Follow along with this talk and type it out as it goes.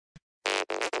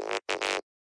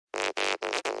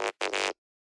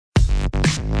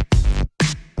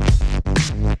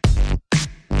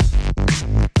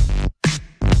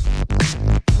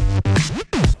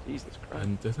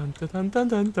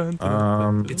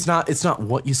It's not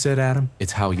what you said, Adam.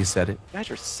 It's how you said it. You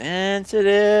guys are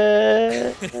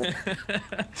sensitive.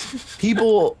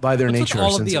 People, by their What's nature, with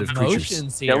all are of the sensitive emotions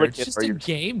creatures. here? Delicate, It's just are a your-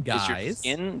 game, Is your guys.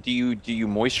 skin, do you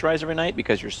moisturize every night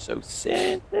because you're so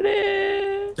sensitive?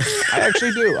 I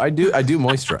actually do. I do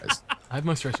moisturize. I have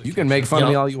moisturizer. You can make fun of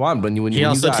me all you want, but when He you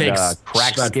also got takes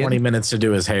cracked about skin, 20 minutes to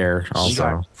do his hair. you Also,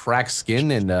 got cracked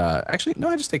skin, and actually, no,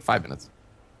 I just take 5 minutes.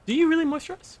 Do you really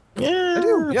moisturize? yeah, I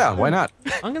do. Yeah, why not?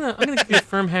 I'm gonna give you a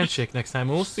firm handshake next time,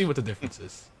 and we'll see what the difference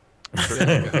is.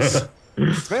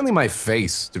 It's mainly my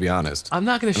face, to be honest. I'm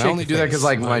not gonna And shake. I only do that because,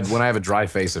 like, but- when I have a dry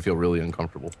face, I feel really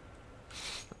uncomfortable.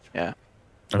 Yeah.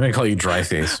 I'm gonna call you dry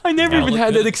face. I never Yeah, even look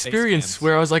had good that at face experience cams.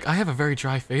 where I was like, I have a very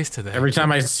dry face today. Every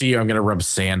time I see you, I'm gonna rub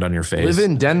sand on your face. Live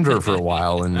in Denver for a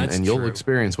while, and That's you'll true.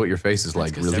 experience what your face is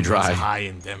like, 'Cause really everyone's dry. high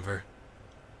in Denver.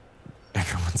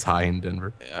 Everyone's high in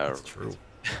Denver. That's true.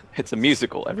 It's a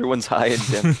musical. Everyone's high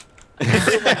and dim.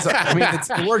 I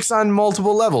mean, it works on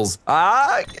multiple levels.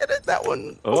 I get it. That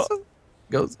one Oh. also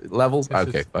goes levels. This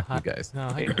Okay, is fuck hot. you guys.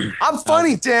 No, I'm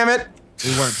funny, damn it.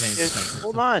 We weren't paying attention.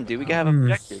 Hold on, dude. We gotta have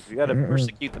objectives. We gotta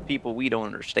persecute the people we don't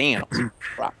understand.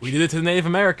 we did it to the Native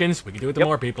Americans. We can do it to Yep.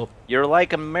 more people. You're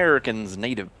like Americans,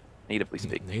 natively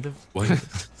speaking. Native? What?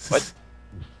 What?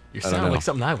 You don't sound know. like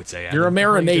something I would say. You're Adam.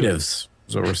 How you doing? Amerinatives,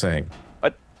 is what we're saying.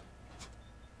 What?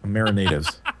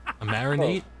 Amerinatives. A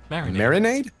marinade? Marinade.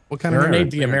 Marinade? What kind of Marinate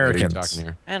marinade the are you Americans. talking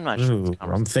here? I'm not sure. Ooh,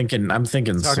 I'm thinking.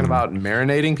 Talking some about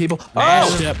marinating people?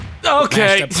 mashed up,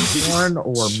 Okay. mashed up corn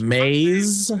or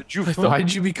maize. Why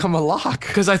did you become a lock?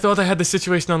 Because I thought I had the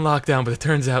situation on lockdown, but it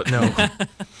turns out no.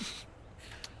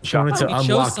 She wanted to He chose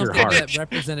unlock your something heart. that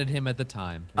represented him at the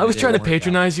time. I was It trying to didn't work out.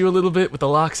 patronize you a little bit with the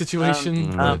lock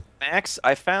situation. but- Max,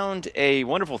 I found a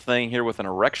wonderful thing here with an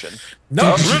erection.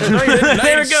 No,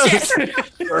 there it goes.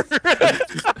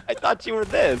 I thought you were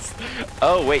this.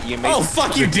 Oh wait, you made. Oh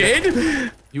fuck, you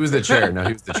did? He was the chair. No,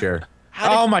 he was the chair.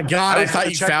 Oh my god, I was gonna thought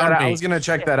you check found that out. I me. was gonna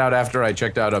check that out after I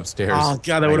checked out upstairs. Oh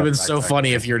god, that I would have got been the so backpack.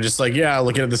 funny if you were just like, yeah,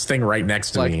 looking at this thing right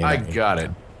next to Like, me. I got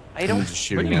it. I don't. Just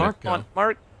shooting Where did at it. Mark Come on, go?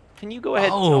 Mark. Can you go ahead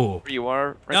and Oh. tell me where you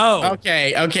are? Right No.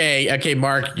 Okay,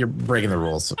 Mark, you're breaking the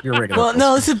rules. You're breaking the Well, rules.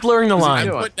 no, this is blurring the line.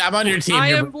 I'm on your team. I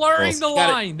You're am breaking blurring rules. the You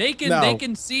gotta- line. They No.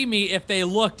 can see me if they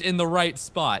looked in the right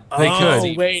spot. They Oh,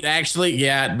 could. wait, actually,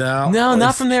 yeah, no. No, not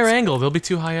It's- from their angle. They'll be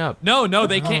too high up. No,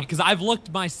 they can't because I've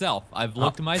looked myself. I've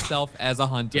looked myself as a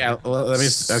hunter. Yeah, well, let me.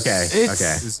 Okay, It's-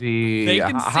 okay. See, They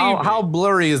can see how me. how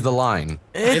blurry is the line?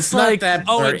 It's, not like that.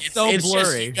 oh, blurry. it's so just,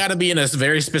 blurry. you got to be in a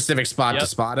very specific spot to Yep.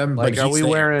 spot him. Like, but are he's we there.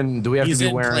 wearing? Do we have He's to be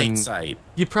in plain wearing? sight.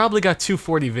 you probably got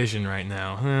 240 vision right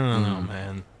now. I don't know,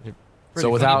 man. You're pretty So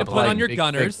funny without to put play. on your big,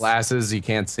 gunners. thick glasses, you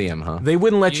can't see him, huh? They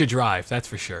wouldn't let you drive. That's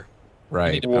for sure. You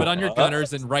Right. need to put on your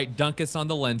gunners and write Dunkus on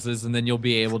the lenses, and then you'll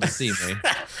be able to see me.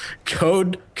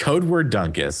 Code word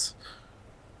Dunkus.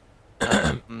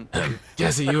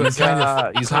 Jesse, you were kind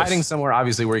of. He's hiding somewhere,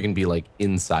 obviously, where he can be like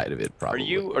inside of it. Are Probably.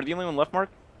 you the only one left, Mark?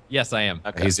 Yes, I am.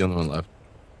 Okay. He's the only one left.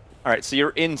 All right. So you're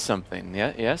in something.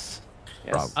 Yeah. Yes.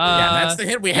 Yes. Probably. Yeah, that's the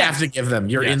hint we have to give them.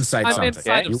 You're yes. inside I'm something.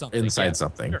 inside of You're something, inside yeah.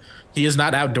 something. Sure. He is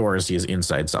not outdoors. He is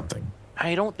inside something.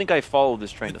 I don't think I followed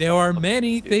this train. of There thought. are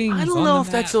many things. I don't on know the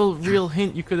if that's map. a real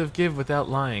hint you could have give without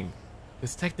lying.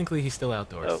 Because technically he's still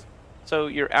outdoors. Oh, so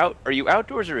you're out. Are you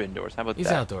outdoors or indoors? How about He's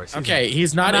that? outdoors. He's Okay,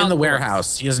 he's not I'm in the outdoors.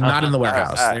 warehouse. He is not in the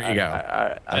warehouse. There you go.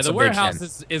 Yeah, That's the a big warehouse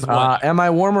hint. is what? Am I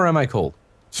warm or am I cold?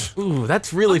 Ooh,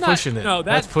 that's really I'm not- pushing it. No,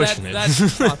 that's pushing it.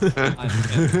 That's not,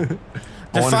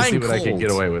 I wanted to Define see what I could get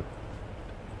cold. away with.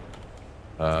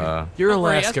 You're Don't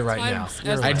worry, Alaska as right time- now. as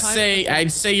You're time- Alaska.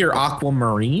 I'd say you're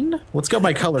aquamarine. Let's go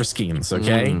by color schemes,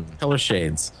 okay? Color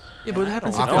shades. Yeah, but what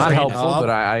happens if Aqua- Not Okay. helpful, Oh.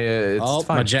 but it's Oh,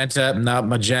 fine. magenta, no,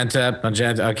 magenta.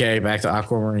 Okay, back to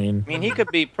aquamarine. I mean, he could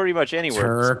be pretty much anywhere.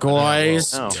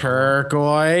 Turquoise, Oh.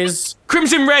 turquoise.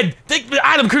 Crimson red!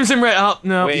 Adam, Crimson red! Oh,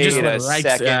 no. Wait you just a went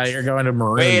second. You're going to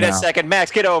maroon Wait now. a second,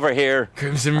 Max. Get over here.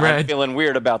 Crimson I'm red. feeling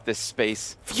weird about this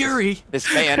space. Fury! This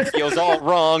van feels all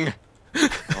wrong.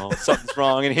 Oh, something's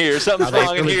wrong in here. Something's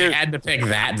wrong in They here. had to pick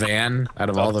that van out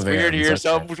of all the Something's vans. weird here. Okay.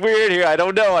 Something's weird here. I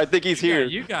don't know. I think he's Yeah, here.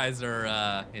 you guys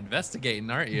are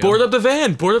investigating, aren't you? Board up the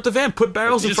van! Board up the van! Put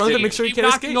barrels in Just front of it, make sure you keep can't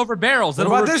knocking escape. over barrels. What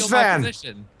It'll about reveal this my van?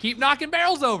 position. Keep knocking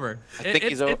barrels over. I think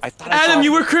he's over. I thought I Adam, saw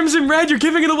you him. were Crimson red! You're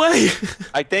giving it away!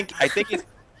 I think he's.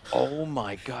 Oh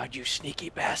my God! You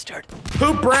sneaky bastard!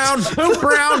 Poop brown, poop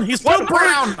brown. He's poop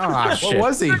brown. Oh, What shit.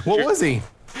 was he? What was he?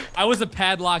 I was a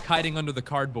padlock hiding under the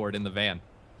cardboard in the van.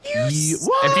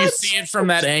 If you see it from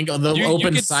that angle, the You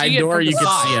open could side see it door, from the you can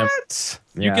see him. side.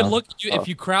 You can look if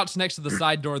you crouch next to the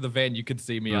side door of the van. You could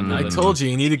see me on the. I told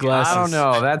you needed glasses. I don't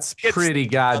know. That's pretty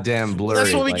goddamn blurry.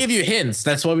 That's what we like- give you hints.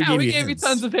 That's what we Yeah, give we you gave you hints.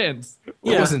 tons of hints. It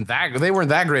wasn't that. They weren't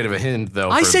that great of a hint, though.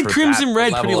 I said crimson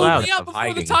red pretty loud. Yeah,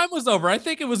 before the time was over, I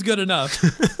think it was good enough.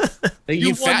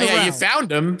 You won the round.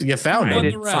 found him. You found I won him.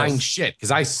 the didn't rest. find shit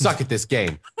because I suck at this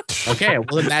game. Okay,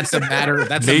 well then that's a matter.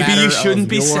 That's Maybe a matter you shouldn't of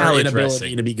be your salad inability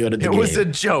dressing. to be good at the It game. was a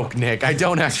joke, Nick. I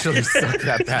don't actually suck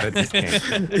that bad at this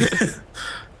game.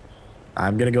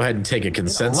 I'm gonna go ahead and take a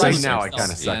consensus. Right now, I kind of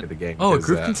Yourself, suck yeah. at the game. Oh, a 'cause,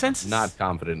 group consensus? Not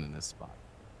confident in this spot.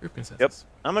 Group consensus. Yep.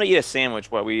 I'm gonna eat a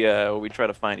sandwich while we try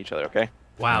to find each other. Okay.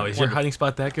 Wow, is your hiding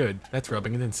spot that good? That's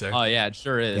rubbing it in, sir. Oh yeah, it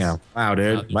sure is. Yeah. Wow,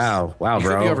 dude. Wow, You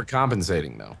could be bro.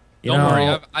 overcompensating, though. You Don't know,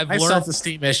 worry, I've my learned-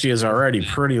 self-esteem issue is already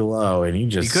pretty low, and you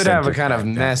just He could sent have a it kind of right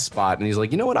mess spot, and he's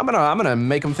like, you know what? I'm gonna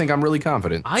make him think I'm really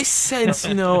confident. I sense, a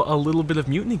little bit of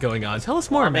mutiny going on. Tell us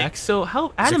more, Max. So,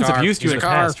 how Adams car. abused you He's in a the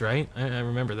car. past, right? I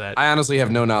remember that. I honestly have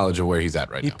no knowledge of where he's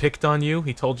at right He now. picked on you.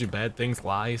 He told you bad things,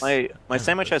 lies. My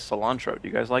sandwich has cilantro. Do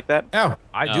you guys like that? Oh,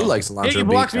 I No. do like cilantro. hey, you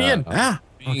blocked being, me in.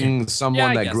 Being someone Yeah,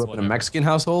 I that guess, grew up in a whatever. Mexican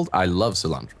household, I love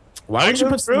cilantro. Why would you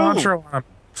put True. cilantro on a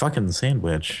fucking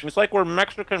sandwich? It's like we're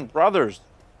Mexican brothers.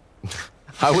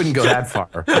 I wouldn't go that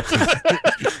far.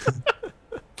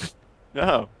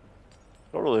 No.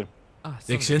 Totally. Ah, someone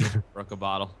Diction. broke a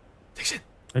bottle. Diction,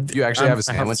 Do you actually have a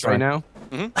sandwich right now?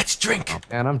 let's drink.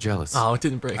 Man, I'm jealous. Oh, it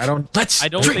didn't break. I don't- Let's I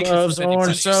don't drink. think Loves it's anything.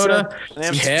 orange soda.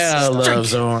 Yeah,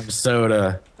 loves orange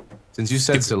soda. Since you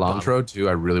said cilantro too,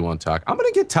 I really want to talk. I'm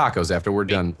gonna get tacos after we're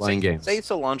done playing games. Say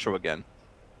cilantro again.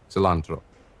 Cilantro.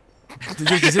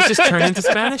 Does it just turn into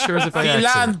Spanish, or is it by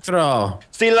accident? Cilantro.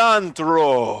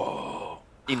 Cilantro.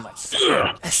 In my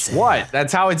What?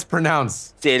 That's how it's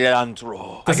pronounced.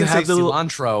 cilantro. I Does can it have say the little-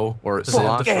 cilantro or it have the-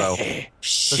 cilantro.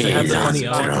 Does it have the funny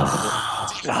O?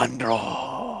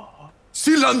 Cilantro.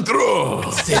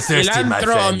 Cilantro. Stay thirsty, my Cilantro,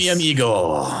 friends. mi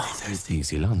amigo.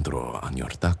 Cilantro on your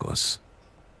tacos.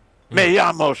 Me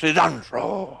llamo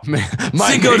cilantro.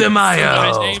 My Cinco de My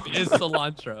Mayo. name is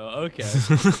cilantro. Okay.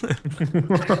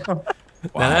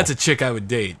 Now that's a chick I would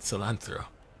date. Cilantro.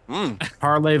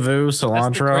 Parlez-vous, That's the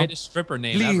cilantro. greatest stripper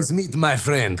name Please meet my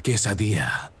friend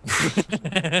Quesadilla.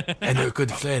 And her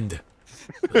good friend.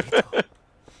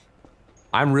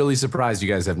 I'm really surprised you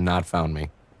guys have not found me.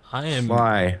 I am.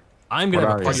 Why? I'm gonna What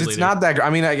have a are party It's later. not that. I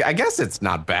mean, I guess it's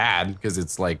not bad because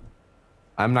it's like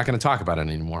I'm not going to talk about it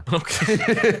anymore. Okay.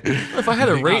 If I had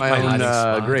to rate my my own hiding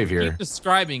spot. grave ever. here. Keep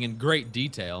describing in great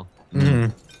detail.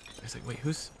 It's like, wait,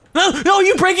 who's? No,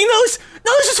 you breaking those?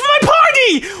 No, this is for my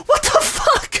party. What the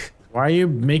fuck? Why are you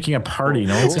making a party?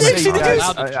 No one's I, gonna Dixie, come. did you-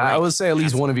 allowed to I drink. would say at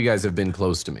least one of you guys have been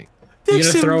close to me. You gonna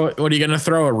Dixon, throw? What are you gonna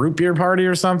throw? A root beer party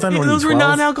or something? What are you, those were 12?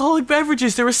 non-alcoholic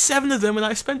beverages. There were 7 of them, and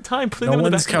I spent time putting No them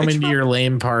in the one's back of my coming to truck. your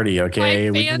lame party, okay?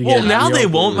 My We fan- can Well, get now they real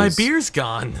won't. My booze. beer's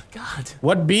gone. God.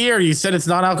 What beer? You said it's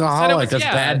non-alcoholic. That's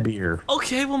yeah. bad beer.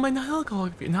 Okay, well, my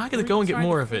non-alcoholic beer. Now I gotta go and get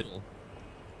more of it.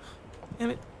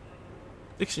 Damn it.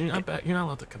 Dixon, you're not back. You're not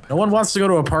allowed to come back. No one wants to go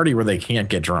to a party where they can't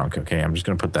get drunk. Okay, I'm just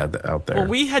gonna put that out there. Well,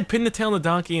 we had pin the tail on the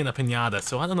donkey and a pinata,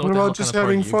 so I don't know What what, about the hell just kind of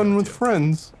party having you fun go with to.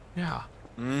 friends? Yeah.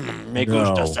 Me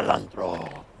No. gusta cilantro.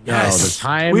 No, Yes. the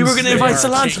times We were gonna they invite are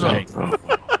cilantro. changing.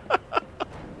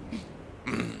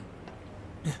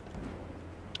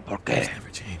 Okay. Never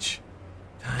change.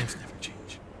 Times never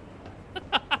change.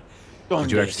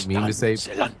 Did you actually mean to say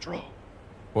cilantro?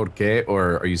 por qué,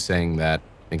 or are you saying that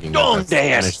thinking Donde that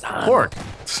that's están? Spanish pork?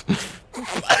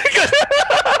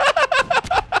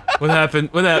 What happened?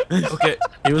 What happened? Okay.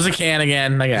 He was a can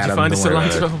again. I got Did you him. find the Don't worry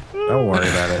about cilantro? it. Don't worry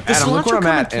about it. Does Adam, look where cilantro I'm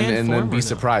come at, in can and form then or be no?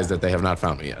 surprised that they have not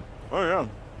found me yet. Oh yeah.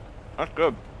 That's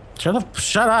good. Shut up.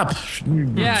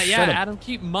 Yeah, Shut yeah. up. Adam,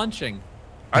 keep munching.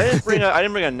 I didn't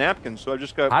bring a napkin, so I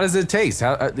just got. How does it taste?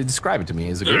 How describe it to me?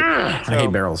 Is it good? I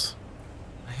hate barrels.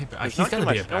 It's He's not too gotta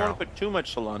much. be a You don't want barrel. to put too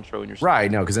much cilantro in your.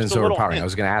 Right, no, because then it's Just a little overpowering. hint. I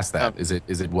was going to ask that. Is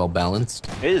it well balanced?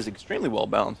 It is extremely well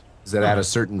balanced. Does it add a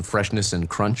certain freshness and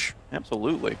crunch?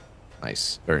 Absolutely.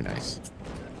 Nice, very nice.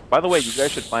 By the way, you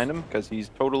guys should find him because he's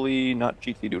totally not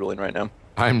cheaty doodling right now.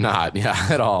 I'm not, yeah,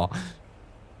 at all.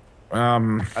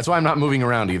 That's why I'm not moving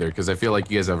around either, because I feel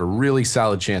like you guys have a really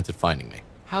solid chance at finding me.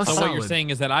 How So solid? what you're saying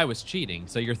is that I was cheating.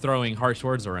 So you're throwing harsh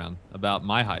words around about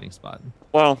my hiding spot.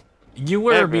 Well, You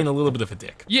were Never. being a little bit of a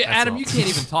dick. Yeah, That's Adam, all. you can't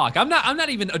even talk. I'm not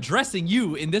even addressing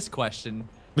you in this question.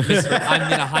 Mr. I'm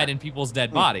gonna hide in people's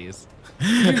dead bodies.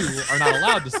 You are not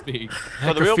allowed to speak.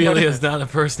 so the real Necrophilia question, is not a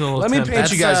personal Let me attempt.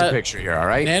 paint you That's, guys a uh, picture here, all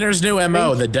right? Nanner's new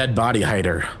MO, the dead body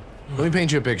hider. Let me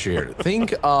paint you a picture here.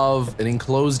 Think of an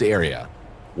enclosed area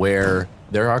where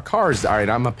there are cars. All right,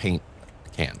 I'm gonna paint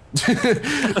can.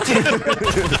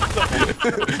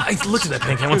 I looked at that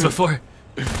paint can once before.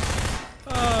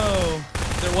 Oh,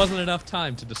 there wasn't enough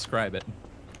time to describe it.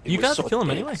 You was got to so kill him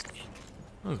thick. anyway.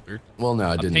 That was weird. Well, no,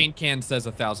 I A didn't. paint can says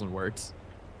 1,000 words.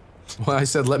 Well, I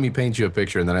said, let me paint you a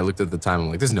picture, and then I looked at the time. I'm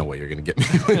like, there's no way you're gonna get me.